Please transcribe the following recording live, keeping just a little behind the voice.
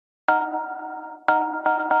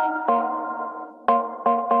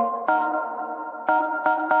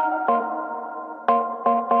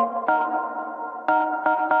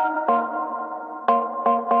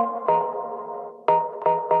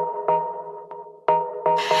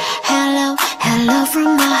Hello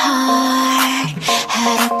from my heart.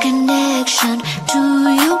 Had a connection to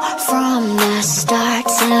you from the start.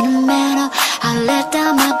 Sentimental, I let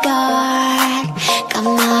down my guard. Got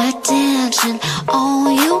my attention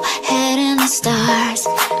on you, head in the stars.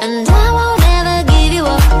 And I won't ever give you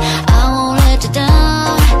up, I won't let you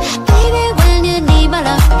down. Baby, when you need my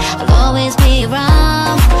love, I'll always be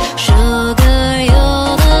around. Sugar,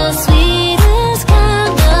 you're the sweetest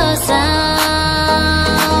kind of sound.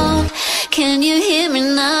 Can you hear me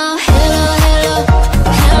now? Hello, hello,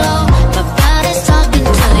 hello. My body's talking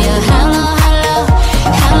to you. Hello, hello,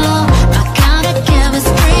 hello. My kind of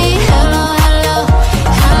chemistry. Hello, hello,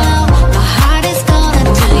 hello. My heart is calling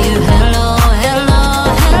to you. Hello, hello,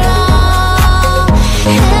 hello,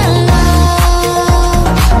 hello.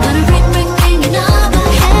 When I ring, ring, ring your number.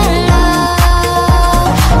 Hello.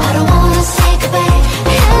 I don't wanna say goodbye.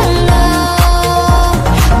 Hello.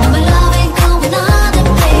 No, my love ain't going under,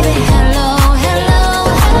 baby. Hello, hello,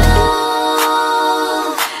 hello.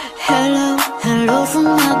 Hello, hello from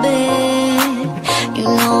my bed. You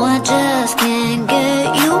know I just can't get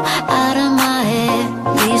you out of my head.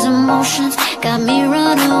 These emotions got me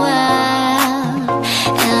running wild.